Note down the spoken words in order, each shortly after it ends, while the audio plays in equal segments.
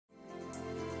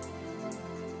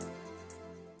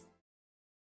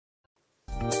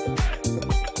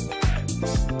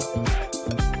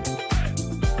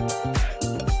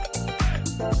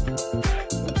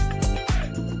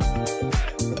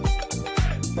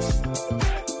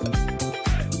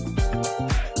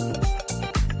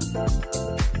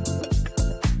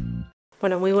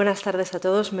Bueno, muy buenas tardes a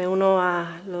todos. Me uno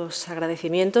a los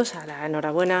agradecimientos, a la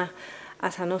enhorabuena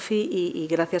a Sanofi y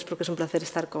gracias porque es un placer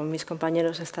estar con mis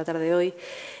compañeros esta tarde hoy.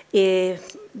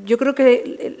 Yo creo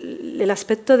que el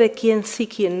aspecto de quién sí,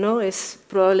 quién no es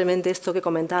probablemente esto que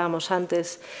comentábamos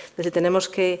antes, de si tenemos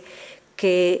que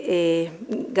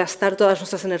gastar todas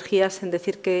nuestras energías en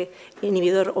decir que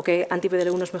inhibidor o que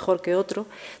anti-PDL1 es mejor que otro,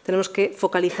 tenemos que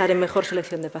focalizar en mejor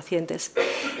selección de pacientes.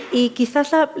 Y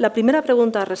quizás la primera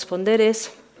pregunta a responder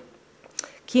es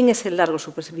 ¿quién es el largo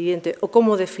superviviente o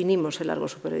cómo definimos el largo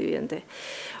superviviente?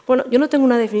 Bueno, yo no tengo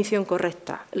una definición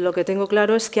correcta. Lo que tengo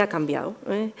claro es que ha cambiado.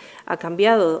 Ha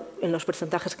cambiado en los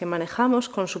porcentajes que manejamos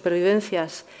con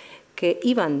supervivencias que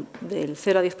iban del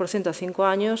 0 a 10% a 5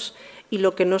 años y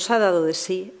lo que nos ha dado de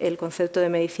sí el concepto de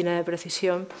medicina de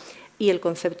precisión y el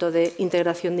concepto de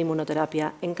integración de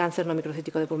inmunoterapia en cáncer no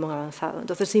microcítico de pulmón avanzado.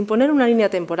 Entonces, sin poner una línea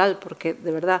temporal, porque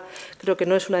de verdad creo que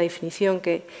no es una definición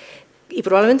y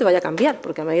probablemente vaya a cambiar,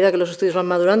 porque a medida que los estudios van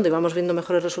madurando y vamos viendo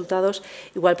mejores resultados,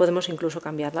 igual podemos incluso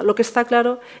cambiarla. Lo que está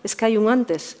claro es que hay un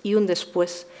antes y un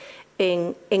después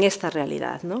en esta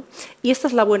realidad, ¿no? Y esta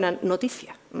es la buena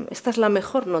noticia, esta es la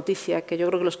mejor noticia que yo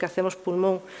creo que los que hacemos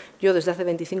pulmón, yo desde hace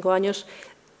 25 años,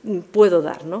 puedo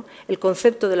dar, ¿no? El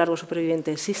concepto de largo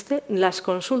superviviente existe, las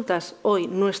consultas hoy,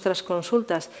 nuestras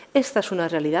consultas, esta es una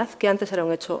realidad que antes era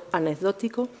un hecho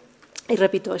anecdótico. Y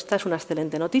repito, esta es una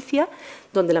excelente noticia,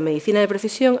 donde la medicina de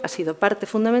precisión ha sido parte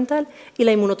fundamental y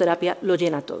la inmunoterapia lo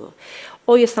llena todo.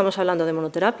 Hoy estamos hablando de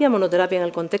monoterapia en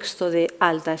el contexto de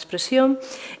alta expresión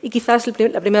y quizás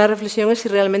la primera reflexión es si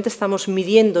realmente estamos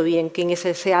midiendo bien quién es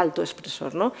ese alto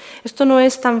expresor, ¿no? Esto no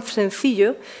es tan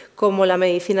sencillo como la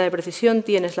medicina de precisión,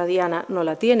 tienes la diana, no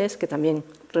la tienes, que también,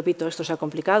 repito, esto se ha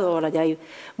complicado, ahora ya hay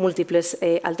múltiples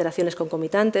alteraciones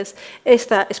concomitantes.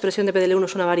 Esta expresión de PDL1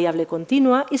 es una variable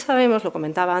continua y sabemos, lo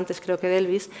comentaba antes creo que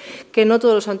Delvis, que no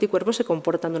todos los anticuerpos se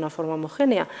comportan de una forma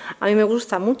homogénea. A mí me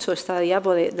gusta mucho esta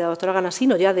diapo de la doctora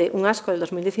Ganasino, ya de un ASCO del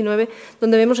 2019,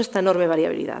 donde vemos esta enorme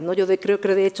variabilidad, ¿no? Yo creo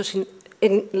que de hecho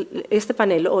en este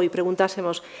panel hoy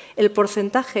preguntásemos el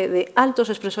porcentaje de altos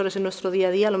expresores en nuestro día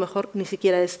a día, a lo mejor ni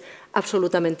siquiera es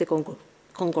absolutamente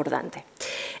concordante.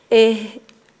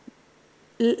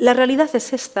 La realidad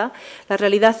es esta, la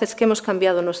realidad es que hemos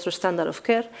cambiado nuestro standard of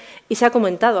care y se ha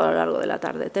comentado a lo largo de la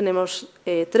tarde. Tenemos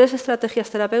 3 estrategias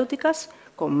terapéuticas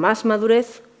con más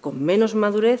madurez, con menos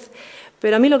madurez,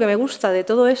 pero a mí lo que me gusta de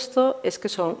todo esto es que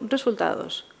son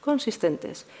resultados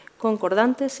consistentes,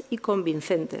 concordantes y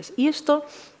convincentes. Y esto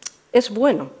es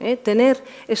bueno, tener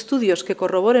estudios que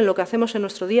corroboren lo que hacemos en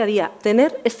nuestro día a día,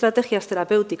 tener estrategias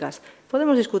terapéuticas.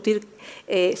 Podemos discutir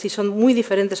si son muy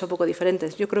diferentes o poco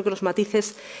diferentes. Yo creo que los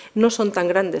matices no son tan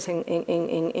grandes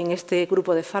en este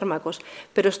grupo de fármacos,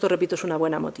 pero esto, repito, es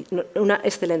una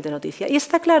excelente noticia. Y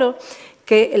está claro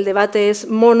que el debate es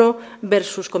mono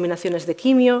versus combinaciones de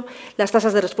quimio, las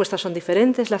tasas de respuesta son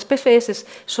diferentes, las PFS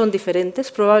son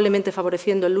diferentes, probablemente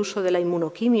favoreciendo el uso de la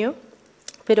inmunoquimio.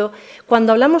 Pero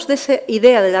cuando hablamos de esa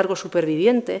idea de largo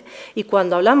superviviente y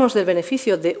cuando hablamos del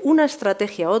beneficio de una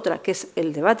estrategia a otra, que es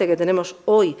el debate que tenemos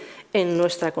hoy en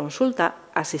nuestra consulta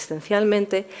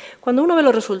asistencialmente, cuando uno ve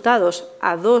los resultados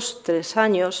a 2-3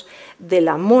 años de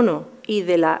la mono y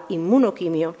de la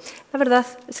inmunoquimio, la verdad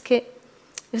es que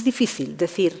es difícil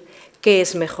decir qué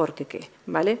es mejor que qué,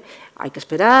 ¿vale? Hay que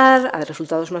esperar a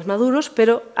resultados más maduros,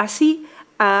 pero así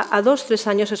a 2-3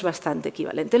 años es bastante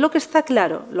equivalente. Lo que está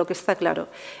claro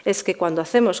es que cuando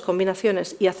hacemos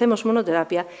combinaciones y hacemos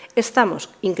monoterapia, estamos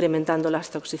incrementando las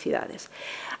toxicidades.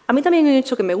 A mí también hay un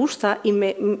hecho que me gusta y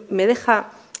me deja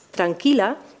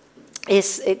tranquila,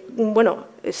 es, bueno,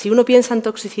 si uno piensa en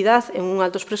toxicidad en un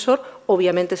alto expresor,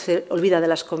 obviamente se olvida de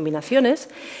las combinaciones,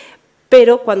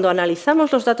 pero cuando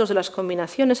analizamos los datos de las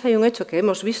combinaciones hay un hecho que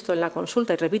hemos visto en la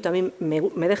consulta y, repito, a mí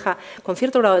me deja con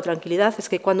cierto grado de tranquilidad, es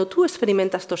que cuando tú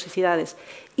experimentas toxicidades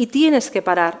y tienes que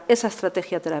parar esa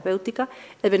estrategia terapéutica,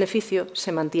 el beneficio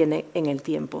se mantiene en el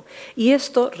tiempo. Y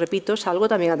esto, repito, es algo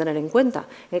también a tener en cuenta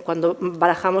cuando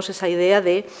barajamos esa idea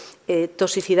de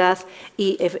toxicidad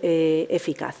y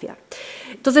eficacia.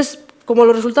 Entonces, como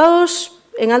los resultados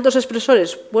en altos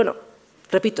expresores, bueno,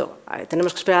 repito,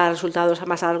 tenemos que esperar resultados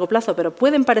más a largo plazo, pero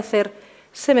pueden parecer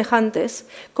semejantes.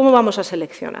 ¿Cómo vamos a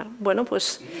seleccionar? Bueno,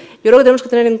 pues yo creo que tenemos que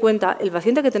tener en cuenta el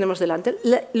paciente que tenemos delante,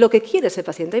 lo que quiere ese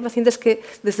paciente. Hay pacientes que,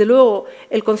 desde luego,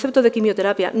 el concepto de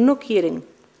quimioterapia no quieren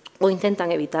o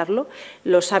intentan evitarlo,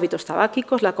 los hábitos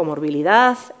tabáquicos, la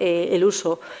comorbilidad, el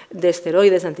uso de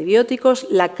esteroides, de antibióticos,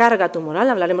 la carga tumoral,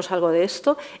 hablaremos algo de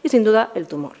esto, y sin duda el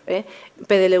tumor.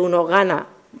 PDL1 gana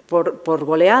por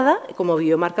goleada como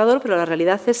biomarcador, pero la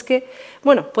realidad es que,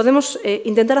 bueno, podemos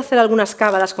intentar hacer algunas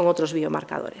cábalas con otros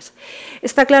biomarcadores.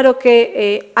 Está claro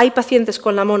que hay pacientes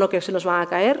con la mono que se nos van a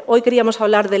caer. Hoy queríamos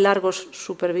hablar de largos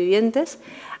supervivientes.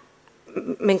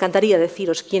 Me encantaría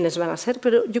deciros quiénes van a ser,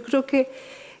 pero yo creo que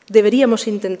deberíamos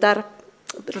intentar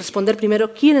responder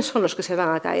primero quiénes son los que se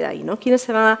van a caer ahí, ¿no? Quiénes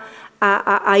se van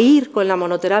a ir con la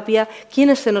monoterapia,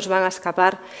 quiénes se nos van a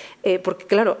escapar, porque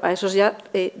claro, a esos ya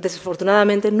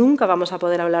desafortunadamente nunca vamos a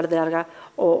poder hablar de larga,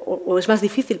 o es más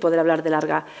difícil poder hablar de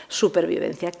larga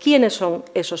supervivencia. ¿Quiénes son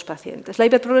esos pacientes? La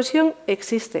hiperprogresión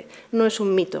existe, no es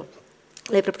un mito.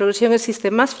 La hiperprogresión existe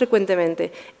más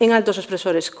frecuentemente en altos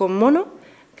expresores con mono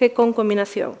que con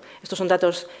combinación. Estos son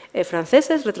datos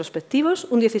franceses, retrospectivos,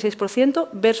 un 16%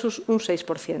 versus un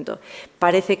 6%.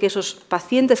 Parece que esos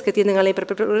pacientes que tienden a la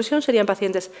hiperprogresión serían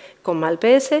pacientes con mal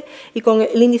PS y con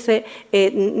el índice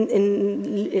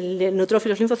en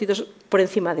neutrófilos linfocitos por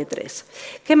encima de 3.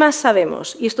 ¿Qué más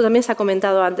sabemos? Y esto también se ha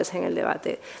comentado antes en el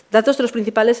debate. Datos de los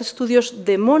principales estudios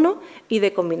de mono y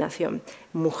de combinación.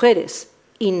 Mujeres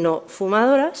y no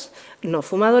fumadores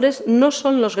no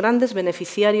son los grandes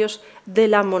beneficiarios de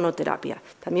la monoterapia.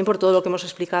 También por todo lo que hemos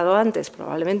explicado antes,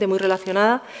 probablemente muy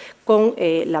relacionada con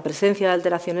la presencia de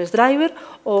alteraciones driver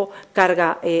o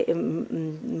carga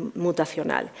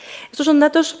mutacional. Estos son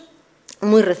datos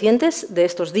muy recientes de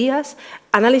estos días,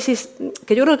 análisis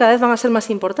que yo creo que cada vez van a ser más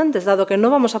importantes, dado que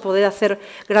no vamos a poder hacer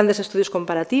grandes estudios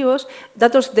comparativos.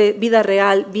 Datos de vida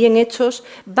real bien hechos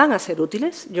van a ser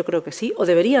útiles, yo creo que sí, o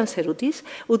deberían ser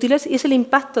útiles, y es el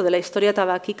impacto de la historia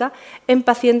tabáquica en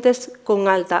pacientes con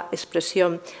alta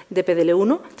expresión de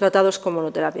PDL1 tratados con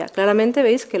monoterapia. Claramente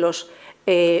veis que los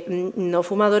no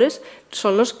fumadores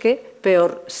son los que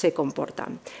peor se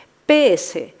comportan.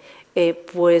 PS,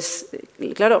 pues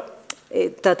claro,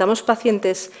 tratamos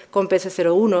pacientes con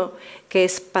PS01, que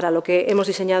es para lo que hemos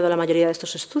diseñado la mayoría de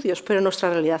estos estudios, pero nuestra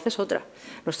realidad es otra.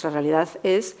 Nuestra realidad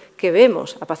es que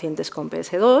vemos a pacientes con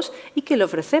PS2 y que le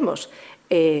ofrecemos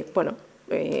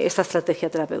esta estrategia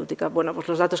terapéutica. Bueno, pues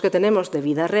los datos que tenemos de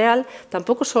vida real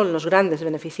tampoco son los grandes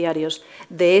beneficiarios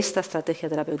de esta estrategia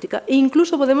terapéutica. E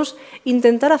incluso podemos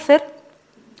intentar hacer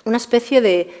una especie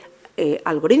de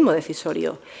algoritmo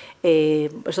decisorio.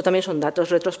 Esto también son datos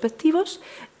retrospectivos,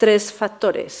 3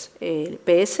 factores, el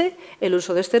PS, el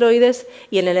uso de esteroides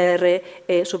y el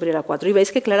NR superior a 4. Y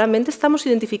veis que claramente estamos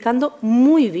identificando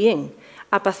muy bien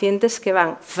a pacientes que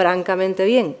van francamente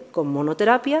bien con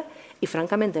monoterapia y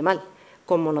francamente mal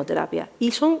con monoterapia.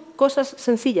 Y son cosas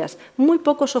sencillas, muy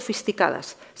poco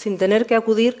sofisticadas, sin tener que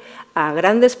acudir a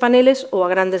grandes paneles o a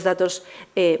grandes datos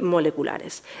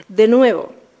moleculares. De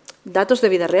nuevo, datos de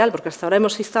vida real, porque hasta ahora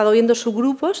hemos estado viendo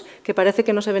subgrupos que parece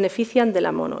que no se benefician de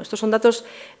la mono. Estos son datos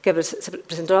que se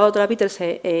presentó la doctora Peters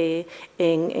en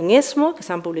ESMO, que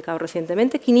se han publicado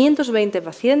recientemente. 520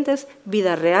 pacientes,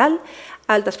 vida real,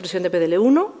 alta expresión de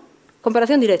PDL1,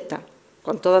 comparación directa,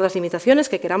 con todas las limitaciones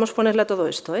que queramos ponerle a todo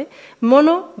esto.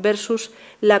 Mono versus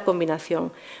la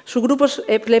combinación. Subgrupos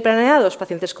preplaneados,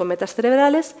 pacientes con metas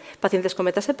cerebrales, pacientes con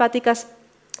metas hepáticas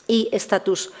y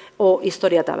estatus o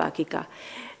historia tabáquica.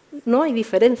 No hay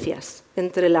diferencias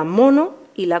entre la mono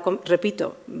y la,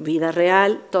 repito, vida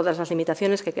real, todas las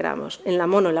limitaciones que queramos. En la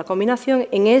mono y la combinación,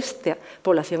 en esta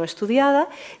población estudiada,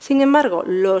 sin embargo,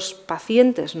 los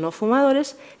pacientes no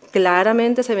fumadores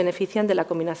claramente se benefician de la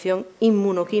combinación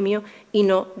inmunoquimio y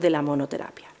no de la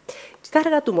monoterapia.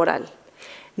 Carga tumoral.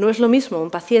 No es lo mismo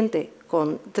un paciente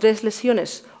con 3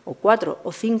 lesiones o 4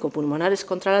 o 5 pulmonares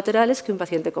contralaterales que un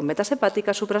paciente con metas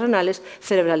hepáticas, suprarrenales,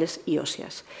 cerebrales y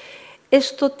óseas.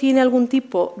 ¿Esto tiene algún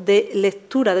tipo de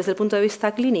lectura desde el punto de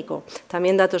vista clínico?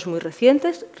 También datos muy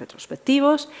recientes,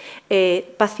 retrospectivos,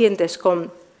 pacientes con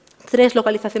 3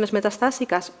 localizaciones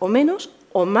metastásicas o menos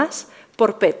o más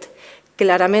por PET.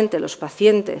 Claramente los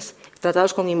pacientes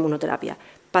tratados con inmunoterapia,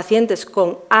 pacientes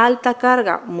con alta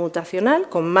carga mutacional,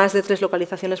 con más de 3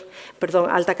 localizaciones, perdón,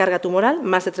 alta carga tumoral,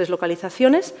 más de 3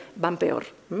 localizaciones, van peor.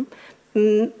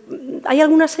 ¿Hay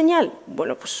alguna señal?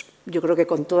 Bueno, pues yo creo que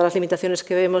con todas las limitaciones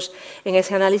que vemos en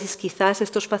ese análisis, quizás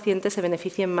estos pacientes se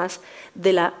beneficien más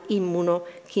de la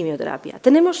inmunoquimioterapia.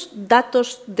 Tenemos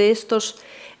datos de estos,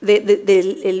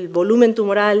 del volumen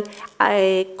tumoral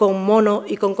con mono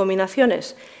y con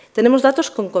combinaciones. Tenemos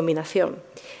datos con combinación.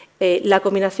 La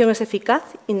combinación es eficaz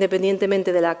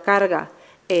independientemente de la carga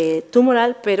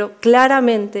tumoral, pero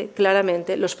claramente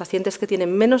los pacientes que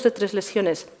tienen menos de 3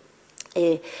 lesiones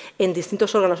en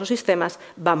distintos órganos o sistemas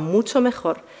va mucho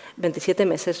mejor 27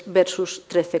 meses versus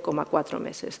 13,4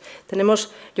 meses.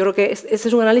 Yo creo que este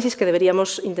es un análisis que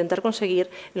deberíamos intentar conseguir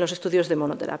en los estudios de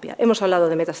monoterapia. Hemos hablado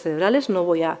de metas cerebrales, no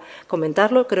voy a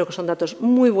comentarlo, creo que son datos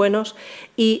muy buenos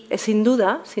y sin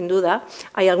duda,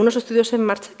 hay algunos estudios en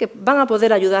marcha que van a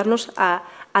poder ayudarnos a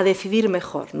decidir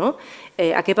mejor, ¿no?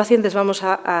 A qué pacientes vamos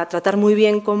a tratar muy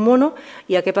bien con mono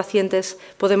y a qué pacientes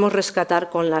podemos rescatar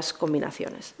con las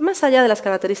combinaciones. Más allá de las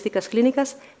características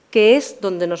clínicas, que es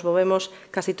donde nos movemos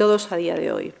casi todos a día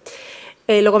de hoy.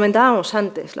 Lo comentábamos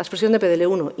antes, la expresión de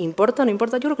PDL1, ¿importa o no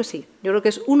importa? Yo creo que sí. Yo creo que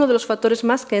es uno de los factores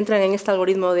más que entran en este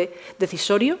algoritmo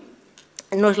decisorio.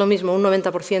 No es lo mismo un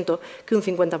 90% que un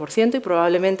 50% y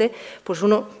probablemente pues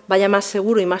uno vaya más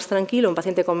seguro y más tranquilo, un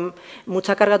paciente con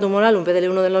mucha carga tumoral, un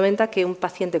PDL1 del 90, que un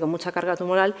paciente con mucha carga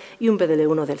tumoral y un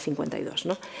PDL1 del 52.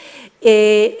 ¿no?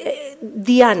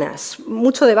 Dianas,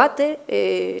 mucho debate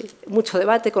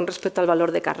con respecto al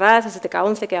valor de Carras,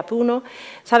 STK11, KEAP1.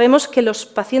 Sabemos que los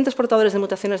pacientes portadores de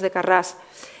mutaciones de Carras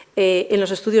en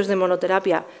los estudios de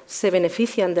monoterapia se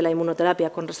benefician de la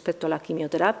inmunoterapia con respecto a la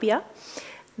quimioterapia.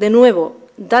 De nuevo,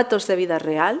 datos de vida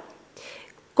real,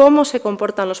 cómo se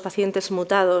comportan los pacientes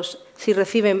mutados si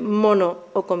reciben mono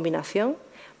o combinación,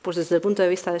 pues desde el punto de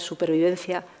vista de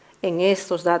supervivencia en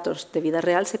estos datos de vida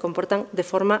real se comportan de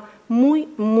forma muy,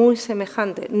 muy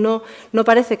semejante. No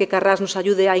parece que Carras nos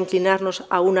ayude a inclinarnos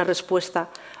a una respuesta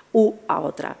u a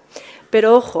otra.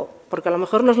 Pero ojo, porque a lo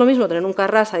mejor no es lo mismo tener un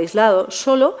Carras aislado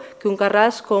solo que un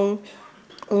Carras con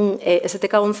un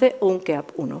STK11 o un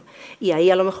KEAP1. Y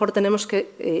ahí a lo mejor tenemos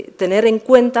que tener en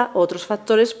cuenta otros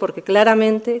factores porque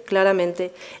claramente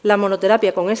la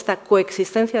monoterapia con esta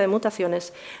coexistencia de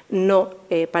mutaciones no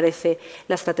parece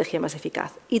la estrategia más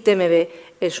eficaz. Y TMB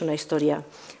es una historia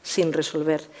sin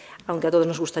resolver, aunque a todos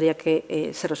nos gustaría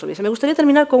que se resolviese. Me gustaría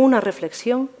terminar con una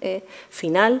reflexión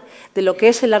final de lo que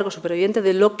es el largo superviviente,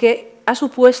 de lo que ha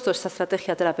supuesto esta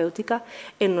estrategia terapéutica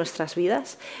en nuestras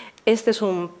vidas. Este es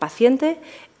un paciente,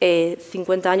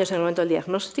 50 años en el momento del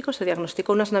diagnóstico, se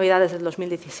diagnosticó unas navidades del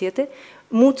 2017,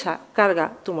 mucha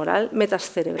carga tumoral, metas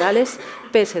cerebrales,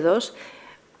 PS2,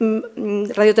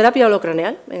 radioterapia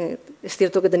holocraneal. Es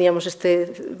cierto que teníamos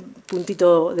este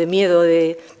puntito de miedo,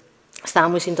 estaba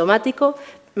muy sintomático,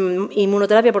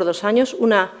 inmunoterapia por 2 años,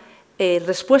 una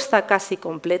respuesta casi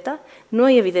completa, no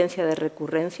hay evidencia de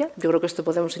recurrencia, yo creo que esto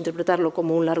podemos interpretarlo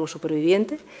como un largo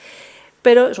superviviente,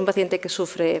 pero es un paciente que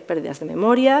sufre pérdidas de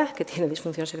memoria, que tiene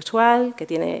disfunción sexual, que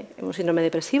tiene un síndrome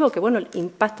depresivo que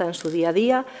impacta en su día a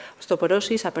día,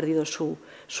 osteoporosis, ha perdido su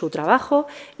trabajo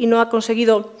y no ha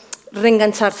conseguido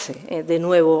reengancharse de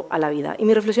nuevo a la vida. Y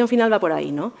mi reflexión final va por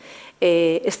ahí, ¿no?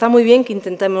 Está muy bien que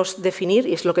intentemos definir,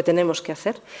 y es lo que tenemos que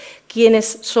hacer,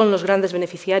 quiénes son los grandes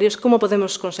beneficiarios, cómo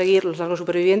podemos conseguir los largos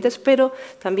supervivientes, pero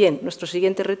también nuestro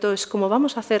siguiente reto es cómo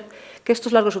vamos a hacer que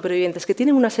estos largos supervivientes, que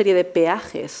tienen una serie de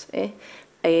peajes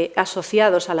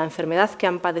asociados a la enfermedad que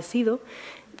han padecido,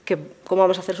 cómo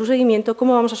vamos a hacer su seguimiento,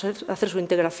 cómo vamos a hacer su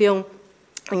integración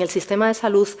en el sistema de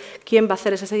salud, quién va a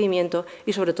hacer ese seguimiento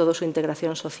y, sobre todo, su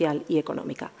integración social y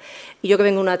económica. Y yo que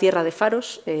vengo de una tierra de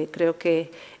faros, creo que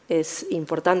es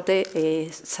importante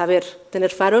saber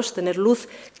tener faros, tener luz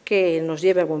que nos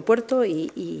lleve a buen puerto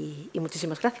y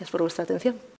muchísimas gracias por vuestra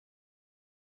atención.